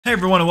Hey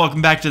everyone and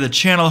welcome back to the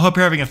channel. Hope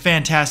you're having a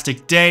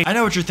fantastic day. I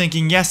know what you're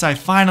thinking. Yes, I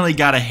finally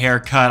got a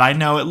haircut. I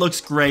know it looks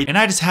great. And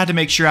I just had to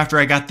make sure after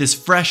I got this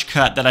fresh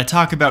cut that I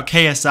talk about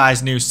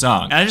KSI's new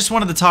song. And I just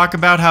wanted to talk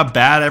about how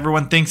bad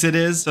everyone thinks it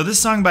is. So this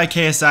song by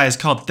KSI is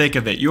called Thick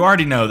of It. You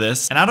already know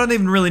this. And I don't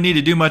even really need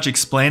to do much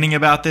explaining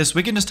about this.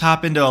 We can just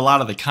hop into a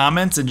lot of the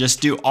comments and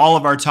just do all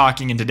of our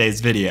talking in today's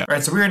video.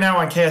 Alright, so we are now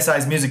on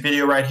KSI's music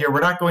video right here.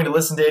 We're not going to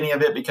listen to any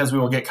of it because we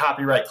will get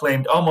copyright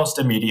claimed almost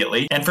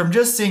immediately. And from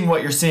just seeing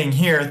what you're seeing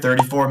here,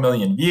 34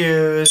 million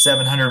views,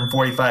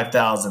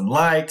 745,000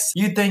 likes,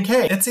 you'd think,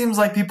 hey, it seems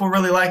like people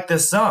really like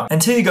this song.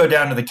 Until you go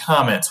down to the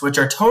comments, which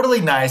are totally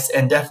nice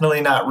and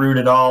definitely not rude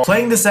at all.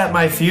 Playing this at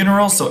my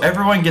funeral so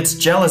everyone gets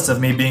jealous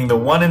of me being the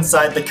one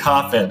inside the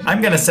coffin.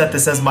 I'm gonna set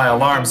this as my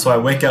alarm so I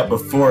wake up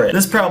before it.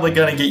 This is probably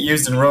gonna get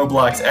used in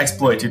Roblox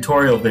exploit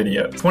tutorial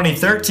videos.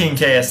 2013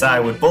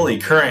 KSI would bully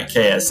current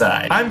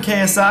KSI. I'm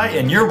KSI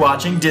and you're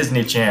watching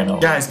Disney Channel.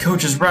 Guys,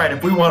 coach is right.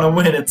 If we want to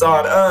win, it's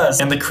on us.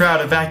 And the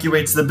crowd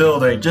evacuates the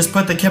building. Just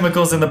put the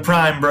chemicals in the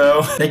prime,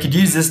 bro. They could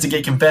use this to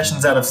get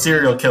confessions out of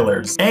serial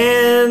killers.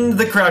 And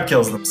the crowd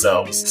kills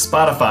themselves.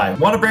 Spotify,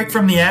 want a break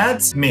from the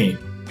ads? Me.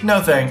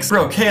 No thanks.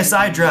 Bro,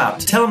 KSI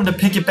dropped. Tell him to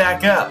pick it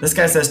back up. This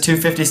guy says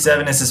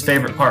 257 is his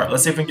favorite part.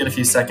 Let's see if we can get a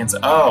few seconds.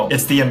 Oh,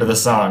 it's the end of the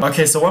song.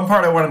 Okay, so one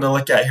part I wanted to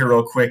look at here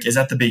real quick is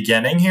at the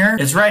beginning here.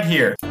 It's right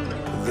here.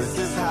 This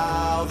is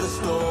how the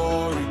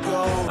story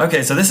goes.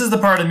 Okay, so this is the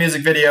part of the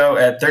music video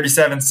at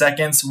 37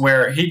 seconds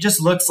where he just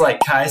looks like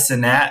Kai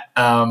Cenat.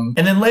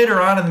 And then later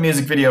on in the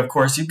music video, of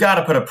course, you've got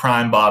to put a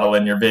Prime bottle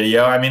in your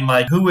video. I mean,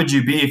 like, who would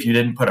you be if you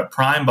didn't put a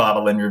Prime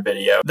bottle in your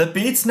video? The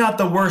beat's not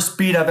the worst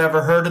beat I've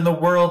ever heard in the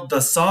world.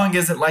 The song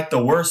isn't like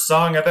the worst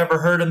song I've ever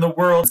heard in the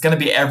world. It's gonna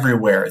be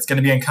everywhere. It's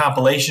gonna be in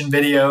compilation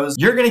videos.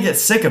 You're gonna get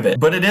sick of it,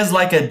 but it is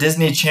like a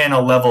Disney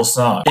Channel level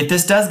song. If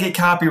this does get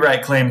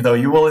copyright claimed though,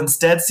 you will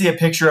instead see a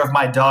picture of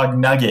my dog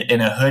Nugget in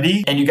a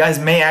hoodie, and you guys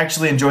may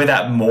actually enjoy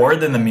that more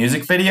than the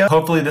music video.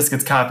 Hopefully this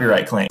gets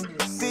copyright claimed.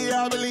 See,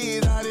 I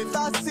believe that if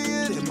I see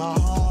it in my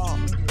heart,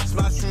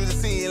 smash through the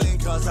ceiling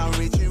cause I'm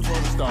reaching for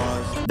the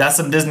stars. That's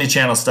some Disney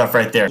Channel stuff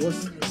right there.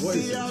 What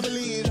is I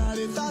believe that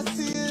if I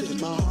see it in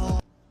my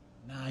heart.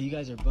 Nah, you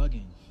guys are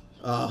bugging.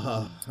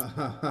 Yeah,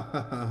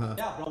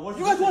 bro.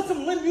 You guys want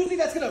some lit music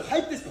that's gonna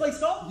hype this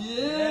place up?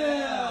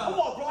 Yeah. Come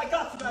on, bro. I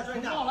got you guys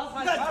right now.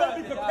 You guys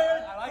better be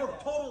prepared for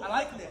total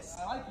likeness.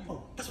 I like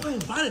you. That's why I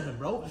invited him,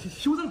 bro.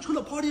 He was gonna turn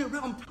the party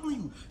around. I'm telling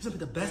you, he's gonna be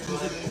the best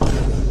music.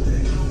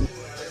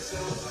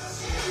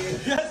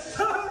 Yes,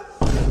 sir.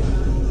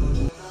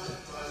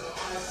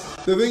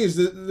 the thing is,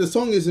 the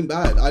song isn't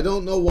bad. I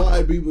don't know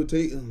why people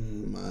take.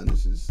 Man,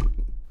 this is.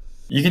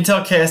 You can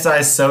tell KSI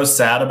is so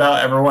sad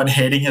about everyone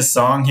hating his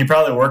song. He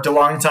probably worked a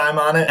long time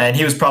on it, and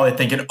he was probably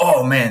thinking,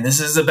 oh man, this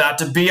is about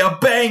to be a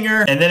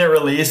banger. And then it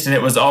released, and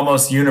it was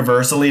almost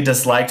universally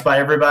disliked by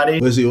everybody.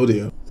 Where's the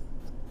audio?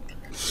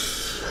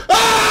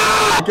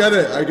 Ah! I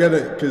get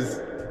it,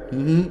 because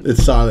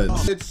it's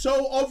silence. It's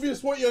so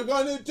obvious what you're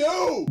gonna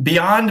do!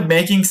 Beyond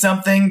making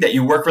something that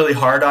you work really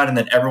hard on and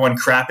then everyone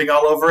crapping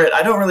all over it,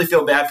 I don't really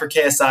feel bad for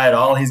KSI at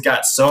all. He's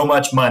got so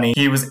much money.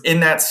 He was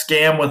in that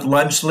scam with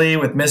Lunchly,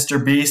 with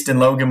Mr. Beast and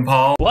Logan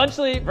Paul.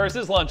 Lunchly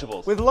versus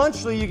Lunchables. With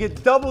Lunchly, you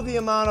get double the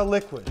amount of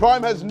liquid.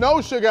 Prime has no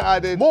sugar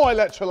added, more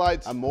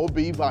electrolytes, and more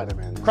B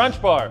vitamins.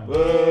 Crunch Bar.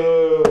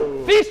 Whoa.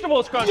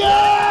 Feastables Crunch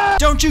Yeah!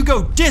 Don't you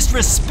go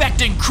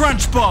disrespecting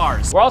Crunch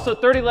Bars! We're also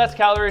 30 less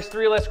calories,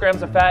 3 less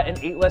grams of fat, and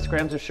 8 less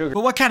grams of sugar.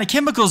 But what kind of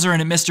chemicals are in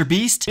it, Mr.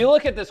 Beast? If you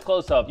look at this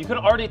close up, you can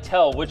already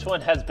tell which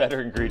one has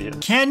better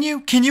ingredients. Can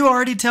you? Can you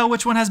already tell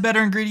which one has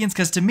better ingredients?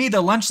 Because to me,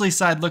 the Lunchly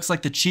side looks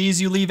like the cheese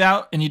you leave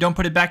out and you don't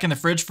put it back in the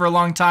fridge for a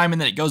long time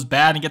and then it goes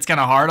bad and gets kind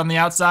of hard on the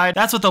outside.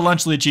 That's what the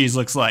Lunchly cheese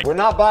looks like. We're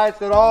not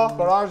biased at all,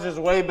 but ours is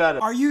way better.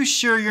 Are you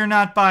sure you're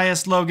not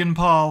biased, Logan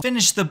Paul?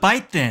 Finish the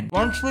bite then.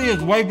 Lunchly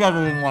is way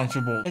better than Lunchables.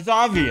 It's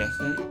obvious.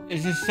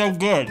 It's just so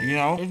good, you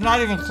know? It's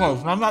not even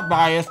close. And I'm not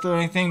biased or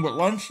anything, but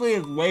Lunchly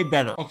is way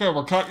better. Okay,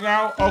 we're cut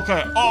now?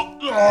 Okay. Oh,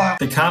 ugh.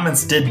 The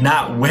comments did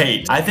not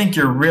wait. I think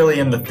you're really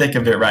in the thick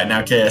of it right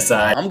now,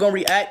 KSI. I'm gonna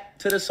react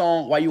to the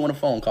song while you on a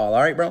phone call,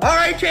 alright, bro?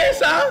 Alright,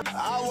 KSI!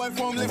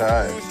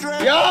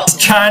 Yo!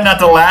 Trying not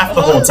to laugh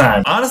the whole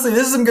time. Honestly,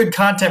 this is some good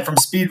content from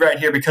Speed right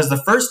here because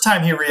the first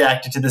time he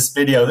reacted to this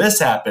video, this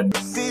happened.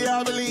 See,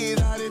 I believe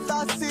that if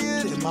I see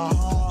it in my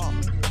heart,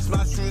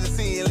 smash through the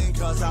ceiling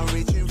cause I'm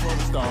reaching for the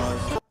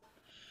stars.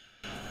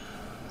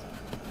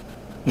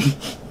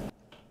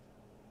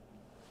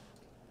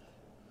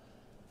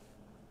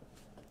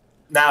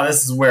 Now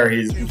this is where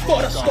he's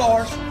For the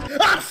stars.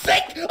 I'm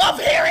sick of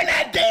hearing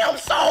that damn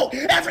song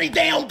every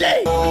damn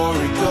day. Oh.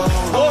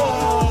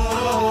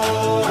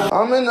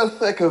 I'm in the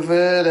thick of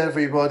it,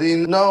 everybody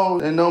know.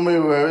 They know me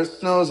where it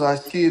snows, I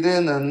skied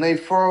in and they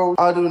froze.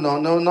 I do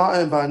not know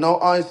nothing by no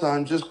ice,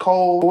 I'm just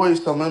cold.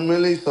 Boys, summon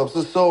really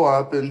subs, so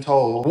I've been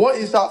told. What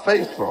is that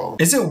face, bro?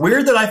 Is it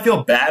weird that I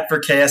feel bad for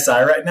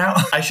KSI right now?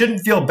 I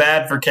shouldn't feel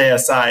bad for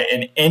KSI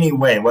in any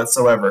way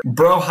whatsoever.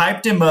 Bro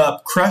hyped him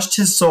up, crushed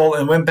his soul,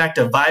 and went back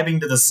to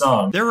vibing to the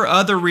song. There were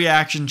other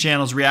reaction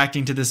channels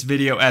reacting to this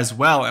video as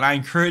well, and I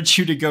encourage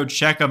you to go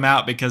check them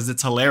out because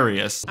it's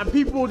hilarious. And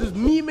people just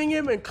memeing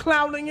him and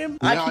clowning him.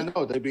 Yeah, I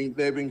know, they've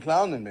been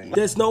clowning me.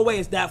 There's no way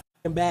it's that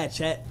fucking bad,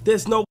 chat.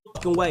 There's no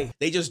fucking way.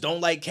 They just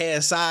don't like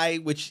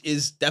KSI, which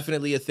is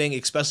definitely a thing,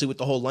 especially with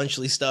the whole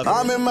Lunchley stuff.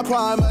 I'm in my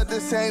prime, but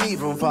this ain't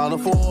even final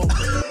form.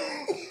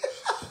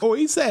 Oh,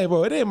 he said,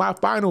 well, it ain't my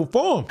final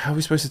form. How are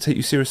we supposed to take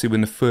you seriously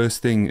when the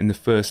first thing in the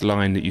first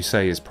line that you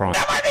say is prime?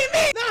 That might be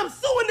me! Now I'm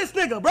suing this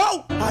nigga,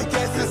 bro! I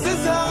guess this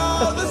is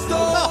how the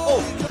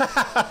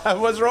story.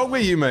 What's wrong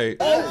with you, mate?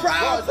 Oh,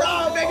 proud,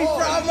 baby,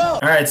 proud.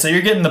 All right, so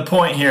you're getting the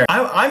point here.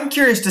 I'm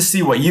curious to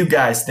see what you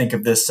guys think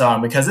of this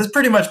song because it's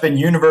pretty much been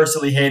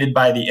universally hated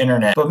by the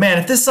internet. But man,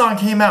 if this song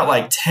came out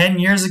like 10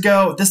 years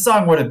ago, this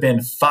song would have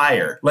been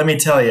fire. Let me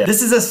tell you,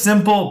 this is a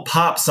simple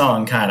pop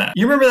song kinda.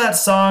 You remember that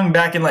song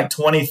back in like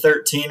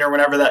 2013 or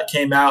whenever that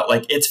came out,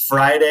 like It's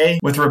Friday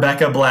with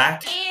Rebecca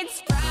Black?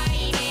 It's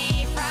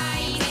Friday,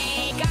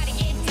 gotta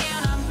get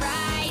down on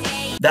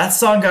Friday. That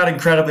song got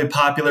incredibly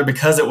popular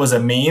because it was a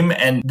meme,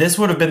 and this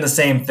would have been the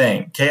same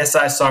thing.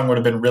 KSI's song would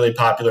have been really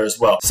popular as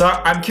well. So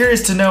I'm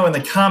curious to know in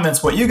the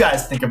comments what you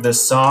guys think of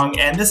this song,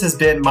 and this has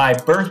been my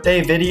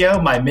birthday video,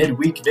 my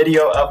midweek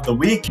video of the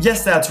week.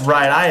 Yes, that's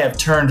right, I have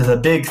turned the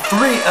big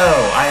 3-0.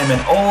 I am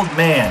an old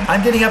man.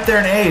 I'm getting up there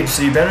in age,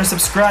 so you better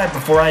subscribe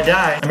before I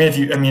die. I mean,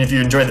 if you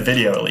enjoyed the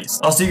video at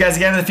least. I'll see you guys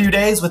again in a few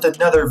days with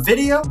another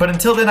video, but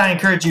until then, I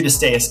encourage you to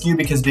stay askew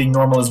because being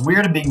normal is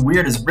weird and being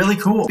weird is really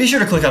cool. Be sure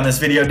to click on this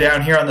video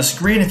down here on the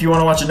screen if you want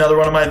to watch another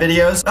one of my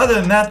videos. Other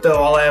than that though,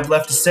 all I have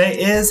left to say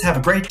is have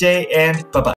a great day and bye-bye.